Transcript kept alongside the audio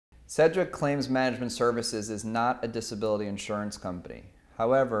Sedgwick Claims Management Services is not a disability insurance company.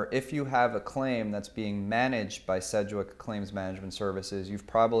 However, if you have a claim that's being managed by Sedgwick Claims Management Services, you've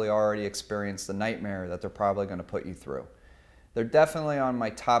probably already experienced the nightmare that they're probably going to put you through. They're definitely on my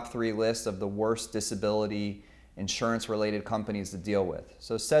top 3 list of the worst disability insurance-related companies to deal with.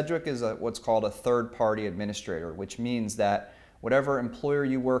 So Sedgwick is what's called a third-party administrator, which means that whatever employer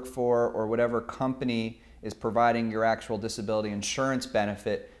you work for or whatever company is providing your actual disability insurance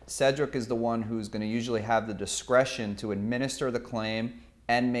benefit, Sedgwick is the one who's going to usually have the discretion to administer the claim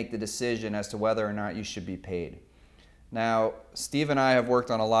and make the decision as to whether or not you should be paid. Now, Steve and I have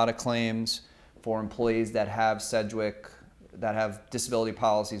worked on a lot of claims for employees that have disability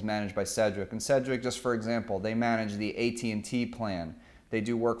policies managed by Sedgwick. And Sedgwick, just for example, they manage the AT&T plan. They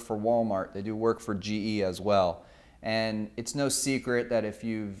do work for Walmart. They do work for GE as well. And it's no secret that if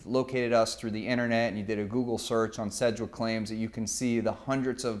you've located us through the internet and you did a Google search on Sedgwick Claims, that you can see the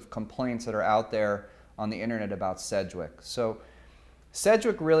hundreds of complaints that are out there on the internet about Sedgwick. So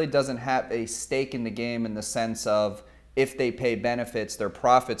Sedgwick really doesn't have a stake in the game in the sense of if they pay benefits, their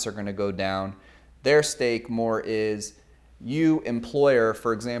profits are going to go down. Their stake more is you, employer,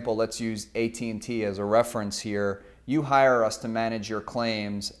 for example, let's use AT&T as a reference here. You hire us to manage your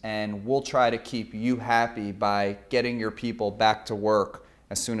claims and we'll try to keep you happy by getting your people back to work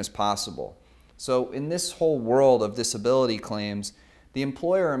as soon as possible. So in this whole world of disability claims, the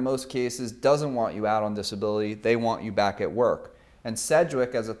employer in most cases doesn't want you out on disability, they want you back at work. And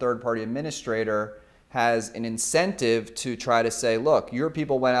Sedgwick, as a third-party administrator, has an incentive to try to say, look, your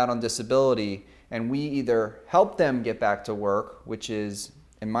people went out on disability and we either help them get back to work, which is,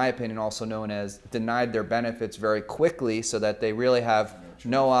 in my opinion, also known as denied their benefits very quickly so that they really have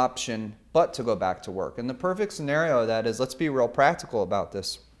no option but to go back to work. And the perfect scenario of that is, let's be real practical about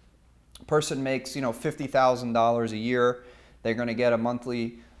this. A person makes, $50,000 a year. They're going to get a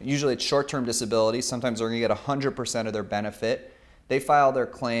monthly, usually it's short-term disability. Sometimes they're going to get 100% of their benefit. They file their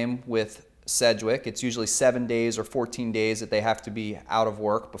claim with Sedgwick. It's usually 7 days or 14 days that they have to be out of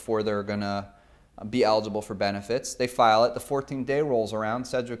work before they're going to be eligible for benefits. They file it. The 14th day rolls around.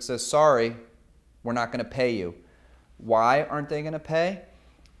 Sedgwick says, sorry, we're not going to pay you. Why aren't they going to pay?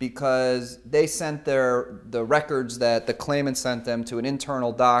 Because they sent the records that the claimant sent them to an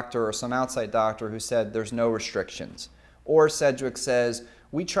internal doctor or some outside doctor who said there's no restrictions. Or Sedgwick says,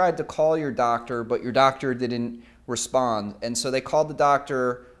 we tried to call your doctor, but your doctor didn't respond. And so they called the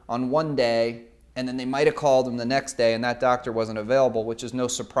doctor on one day, and then they might have called him the next day and that doctor wasn't available, which is no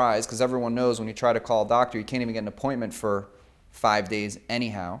surprise because everyone knows when you try to call a doctor, you can't even get an appointment for 5 days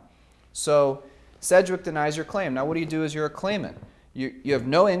anyhow. So Sedgwick denies your claim. Now what do you do as you're a claimant? You have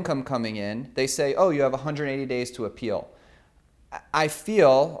no income coming in. They say, oh, you have 180 days to appeal. I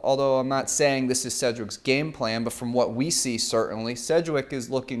feel, although I'm not saying this is Sedgwick's game plan, but from what we see certainly, Sedgwick is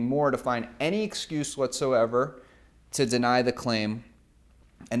looking more to find any excuse whatsoever to deny the claim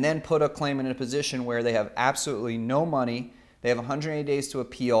and then put a claimant in a position where they have absolutely no money. They have 180 days to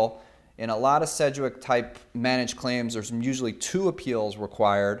appeal. In a lot of Sedgwick type managed claims, there's usually 2 appeals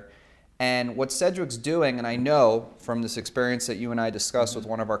required. And what Sedgwick's doing, and I know from this experience that you and I discussed with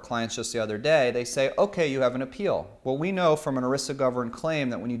one of our clients just the other day, they say, okay, you have an appeal. Well, we know from an ERISA governed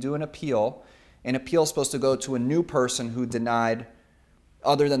claim that when you do an appeal is supposed to go to a new person who denied,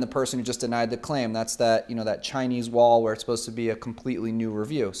 other than the person who just denied the claim. That's that, that Chinese wall where it's supposed to be a completely new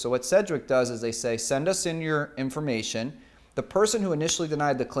review. So what Sedgwick does is they say, send us in your information. The person who initially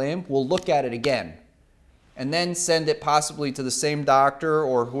denied the claim will look at it again and then send it possibly to the same doctor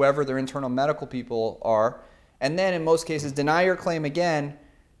or whoever their internal medical people are, and then in most cases deny your claim again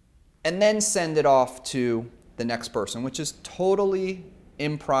and then send it off to the next person, which is totally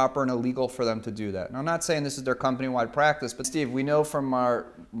improper and illegal for them to do that. And I'm not saying this is their company-wide practice, but Steve, we know from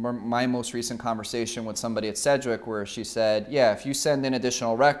my most recent conversation with somebody at Sedgwick where she said, yeah, if you send in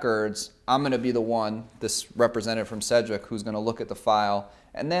additional records, I'm going to be the one, this representative from Sedgwick, who's going to look at the file,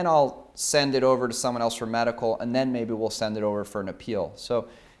 and then I'll send it over to someone else for medical, and then maybe we'll send it over for an appeal. So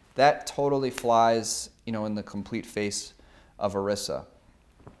that totally flies, in the complete face of ERISA.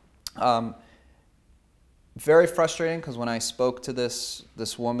 Very frustrating because when I spoke to this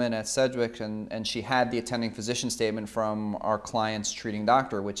woman at Sedgwick and she had the attending physician statement from our client's treating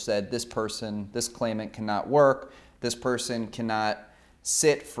doctor, which said this claimant cannot work, this person cannot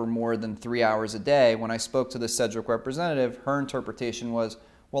sit for more than 3 hours a day. When I spoke to the Sedgwick representative, her interpretation was,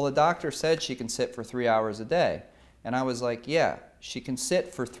 well, the doctor said she can sit for 3 hours a day. And I was like, yeah, she can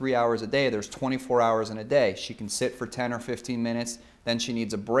sit for 3 hours a day. There's 24 hours in a day. She can sit for 10 or 15 minutes. Then she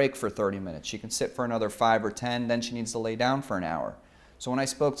needs a break for 30 minutes. She can sit for another 5 or 10. Then she needs to lay down for an hour. So when I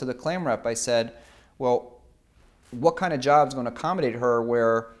spoke to the claim rep, I said, well, what kind of job is going to accommodate her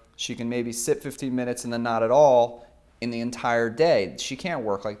where She can maybe sit 15 minutes and then not at all in the entire day. She can't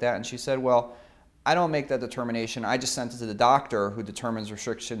work like that. And she said, well, I don't make that determination. I just sent it to the doctor who determines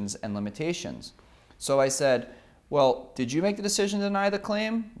restrictions and limitations. So I said, well, did you make the decision to deny the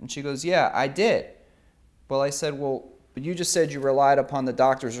claim? And she goes, yeah, I did. Well, I said, well, but you just said you relied upon the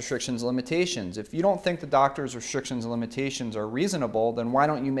doctor's restrictions and limitations. If you don't think the doctor's restrictions and limitations are reasonable, then why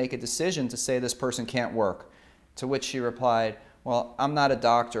don't you make a decision to say this person can't work? To which she replied, well, I'm not a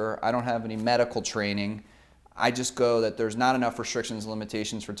doctor. I don't have any medical training. I just go that there's not enough restrictions and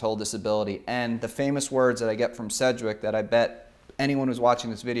limitations for total disability. And the famous words that I get from Sedgwick that I bet anyone who's watching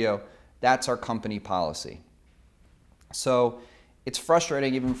this video, that's our company policy. So it's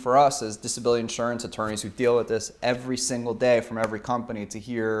frustrating even for us as disability insurance attorneys who deal with this every single day from every company to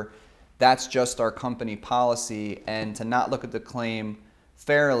hear that's just our company policy and to not look at the claim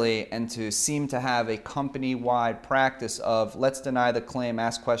fairly and to seem to have a company-wide practice of let's deny the claim,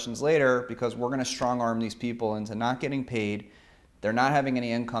 ask questions later because we're going to strong-arm these people into not getting paid. They're not having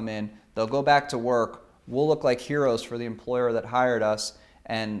any income in. They'll go back to work. We'll look like heroes for the employer that hired us,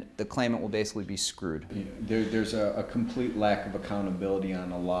 and the claimant will basically be screwed. There's a complete lack of accountability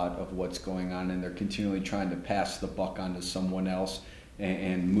on a lot of what's going on, and they're continually trying to pass the buck onto someone else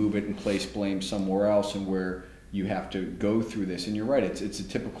and move it and place blame somewhere else, and where you have to go through this. And you're right, it's a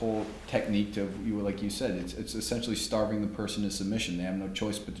typical technique to, like you said, it's essentially starving the person to submission. They have no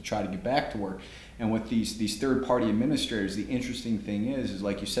choice but to try to get back to work. And with these third-party administrators, the interesting thing is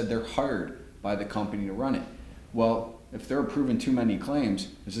like you said, they're hired by the company to run it. Well, if they're approving too many claims,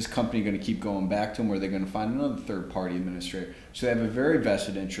 is this company going to keep going back to them, or are they going to find another third-party administrator? So they have a very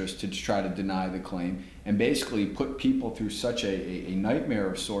vested interest to try to deny the claim and basically put people through such a nightmare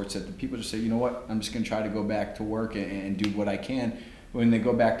of sorts that the people just say, you know what, I'm just going to try to go back to work and do what I can. When they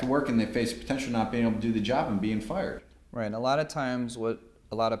go back to work and they face the potential of not being able to do the job and being fired. Right, and a lot of times what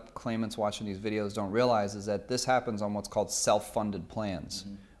a lot of claimants watching these videos don't realize is that this happens on what's called self-funded plans.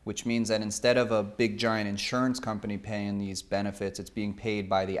 Mm-hmm. Which means that instead of a big giant insurance company paying these benefits, it's being paid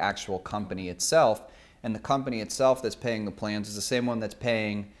by the actual company itself. And the company itself that's paying the plans is the same one that's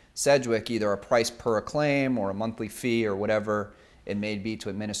paying Sedgwick either a price per a claim or a monthly fee or whatever it may be to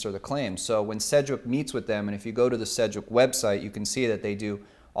administer the claim. So when Sedgwick meets with them, and if you go to the Sedgwick website, you can see that they do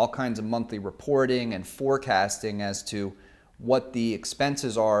all kinds of monthly reporting and forecasting as to what the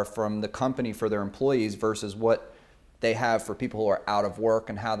expenses are from the company for their employees versus what they have for people who are out of work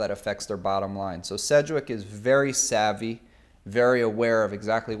and how that affects their bottom line. So Sedgwick is very savvy, very aware of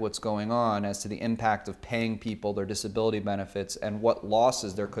exactly what's going on as to the impact of paying people their disability benefits and what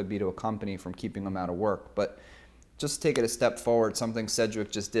losses there could be to a company from keeping them out of work. But just take it a step forward, something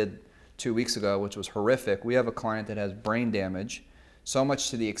Sedgwick just did 2 weeks ago, which was horrific. We have a client that has brain damage, so much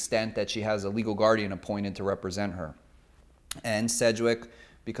to the extent that she has a legal guardian appointed to represent her. And Sedgwick,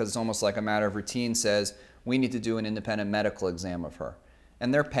 because it's almost like a matter of routine, says, we need to do an independent medical exam of her.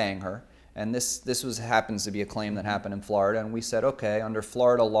 And they're paying her. And this happens to be a claim that happened in Florida. And we said, okay, under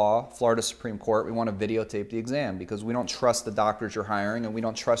Florida law, Florida Supreme Court, we want to videotape the exam because we don't trust the doctors you're hiring and we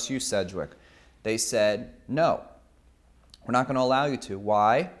don't trust you, Sedgwick. They said, no, we're not going to allow you to.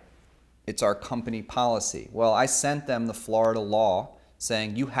 Why? It's our company policy. Well, I sent them the Florida law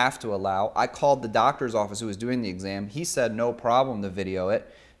saying you have to allow. I called the doctor's office who was doing the exam. He said no problem to video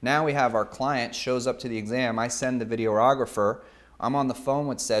it. Now we have our client shows up to the exam. I send the videographer. I'm on the phone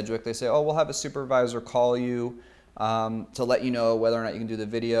with Sedgwick. They say, oh, we'll have a supervisor call you to let you know whether or not you can do the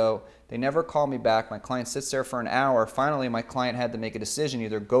video. They never call me back. My client sits there for an hour. Finally, my client had to make a decision,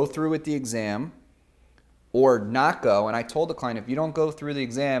 either go through with the exam or not go. And I told the client, if you don't go through the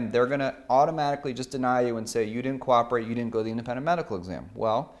exam, they're going to automatically just deny you and say you didn't cooperate, you didn't go to the independent medical exam.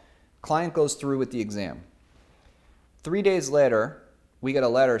 Well, client goes through with the exam. 3 days later, we get a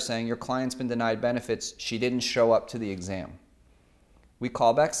letter saying your client's been denied benefits. She didn't show up to the exam. We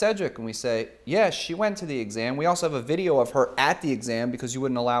call back Sedgwick and we say, yes, she went to the exam. We also have a video of her at the exam because you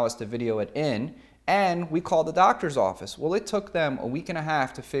wouldn't allow us to video it in. And we called the doctor's office. Well, it took them a week and a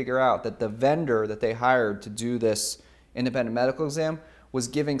half to figure out that the vendor that they hired to do this independent medical exam was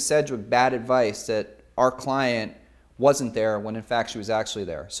giving Sedgwick bad advice that our client wasn't there when in fact she was actually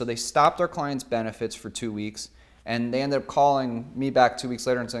there. So they stopped our client's benefits for 2 weeks. And they ended up calling me back 2 weeks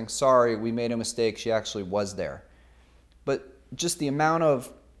later and saying, sorry, we made a mistake. She actually was there. But just the amount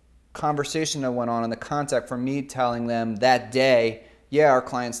of conversation that went on and the contact from me telling them that day, yeah, our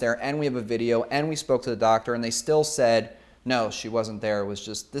client's there, and we have a video, and we spoke to the doctor, and they still said, no, she wasn't there. It was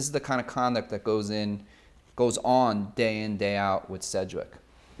just, this is the kind of conduct that goes on day in, day out with Sedgwick.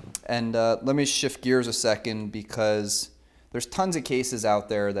 And let me shift gears a second because there's tons of cases out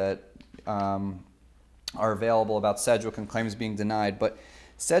there that are available about Sedgwick and claims being denied, but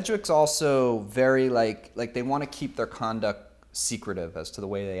Sedgwick's also very like they want to keep their conduct secretive as to the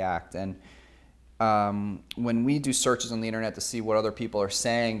way they act. And when we do searches on the internet to see what other people are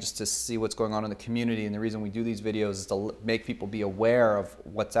saying, just to see what's going on in the community, and the reason we do these videos is to make people be aware of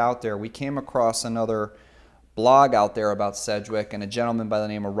what's out there, we came across another blog out there about Sedgwick and a gentleman by the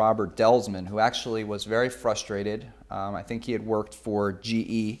name of Robert Delsman, who actually was very frustrated. I think he had worked for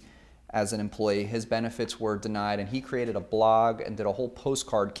GE as an employee. His benefits were denied, and he created a blog and did a whole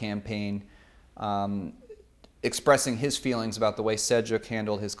postcard campaign expressing his feelings about the way Sedgwick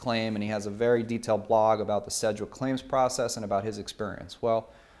handled his claim, and he has a very detailed blog about the Sedgwick claims process and about his experience. Well,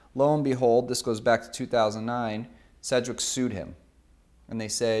 lo and behold, this goes back to 2009, Sedgwick sued him, and they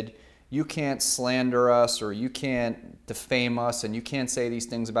said, you can't slander us, or you can't defame us, and you can't say these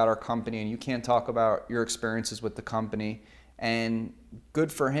things about our company, and you can't talk about your experiences with the company. And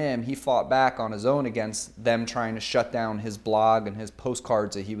good for him, he fought back on his own against them trying to shut down his blog and his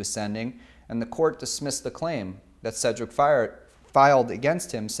postcards that he was sending. And the court dismissed the claim that Sedgwick filed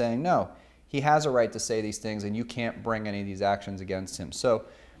against him, saying, no, he has a right to say these things, and you can't bring any of these actions against him. So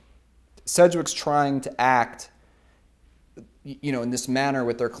Sedgwick's trying to act, you know, in this manner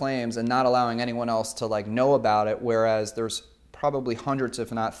with their claims and not allowing anyone else to know about it, whereas there's probably hundreds,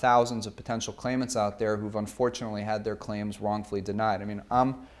 if not thousands, of potential claimants out there who've unfortunately had their claims wrongfully denied. I mean,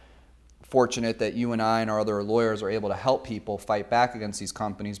 I'm fortunate that you and I and our other lawyers are able to help people fight back against these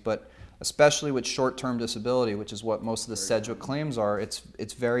companies, but especially with short-term disability, which is what most of the Sedgwick claims are, it's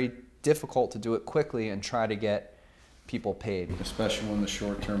very difficult to do it quickly and try to get people paid. Especially when the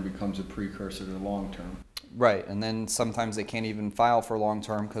short-term becomes a precursor to the long-term. Right, and then sometimes they can't even file for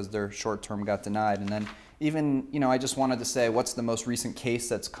long-term because their short-term got denied. And then even, you know, I just wanted to say, what's the most recent case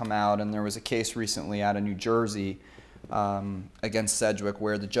that's come out? And there was a case recently out of New Jersey against Sedgwick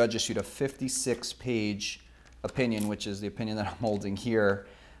where the judge issued a 56-page opinion, which is the opinion that I'm holding here.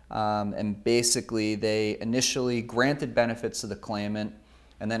 And basically, they initially granted benefits to the claimant,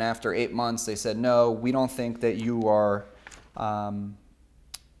 and then after 8 months, they said, no, we don't think that you are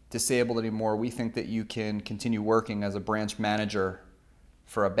disabled anymore. We think that you can continue working as a branch manager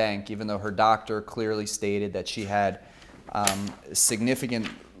for a bank, even though her doctor clearly stated that she had significant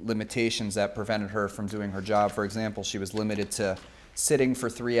limitations that prevented her from doing her job. For example, she was limited to sitting for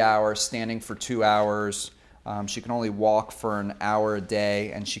 3 hours, standing for 2 hours. She can only walk for an hour a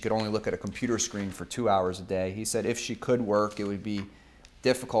day, and she could only look at a computer screen for 2 hours a day. He said if she could work, it would be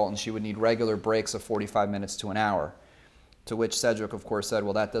difficult, and she would need regular breaks of 45 minutes to an hour. To which Sedgwick, of course, said,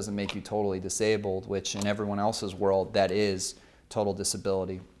 well, that doesn't make you totally disabled, which in everyone else's world, that is total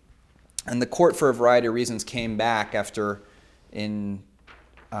disability. And the court, for a variety of reasons, came back after in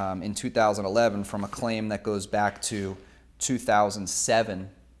 2011 from a claim that goes back to 2007.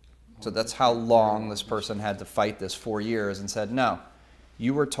 So that's how long this person had to fight this, 4 years, and said, no,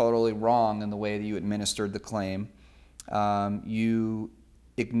 you were totally wrong in the way that you administered the claim. You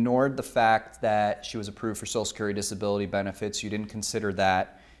ignored the fact that she was approved for Social Security disability benefits. You didn't consider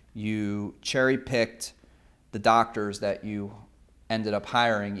that. You cherry-picked the doctors that you ended up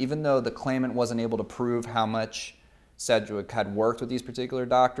hiring, even though the claimant wasn't able to prove how much Sedgwick had worked with these particular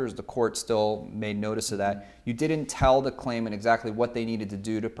doctors. The court still made notice of that. You didn't tell the claimant exactly what they needed to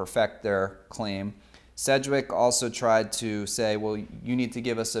do to perfect their claim. Sedgwick also tried to say, well, you need to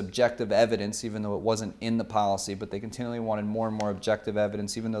give us objective evidence, even though it wasn't in the policy, but they continually wanted more and more objective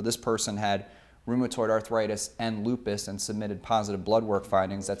evidence, even though this person had rheumatoid arthritis and lupus and submitted positive blood work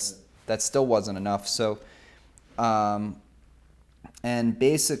findings. That still wasn't enough. So, and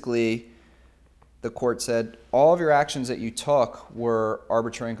basically, the court said all of your actions that you took were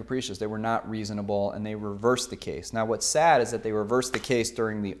arbitrary and capricious. They were not reasonable, and they reversed the case. Now, what's sad is that they reversed the case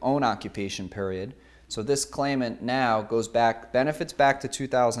during the own occupation period. So this claimant now goes back, benefits back to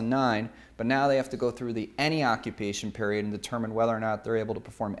 2009, but now they have to go through the any occupation period and determine whether or not they're able to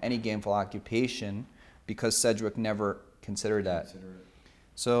perform any gainful occupation because Sedgwick never considered that.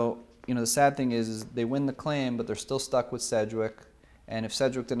 So, you know, the sad thing is they win the claim, but they're still stuck with Sedgwick. And if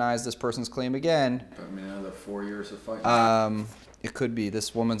Sedgwick denies this person's claim again, I mean, another 4 years of fighting. It could be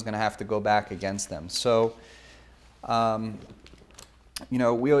this woman's going to have to go back against them. So, you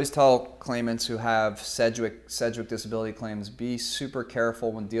know, we always tell claimants who have Sedgwick disability claims, be super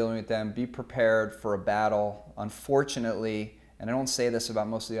careful when dealing with them. Be prepared for a battle. Unfortunately, and I don't say this about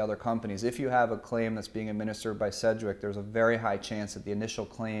most of the other companies, if you have a claim that's being administered by Sedgwick, there's a very high chance that the initial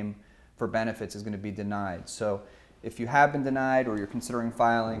claim for benefits is going to be denied. So if you have been denied or you're considering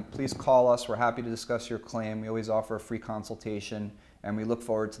filing, please call us. We're happy to discuss your claim. We always offer a free consultation, and we look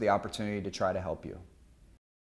forward to the opportunity to try to help you.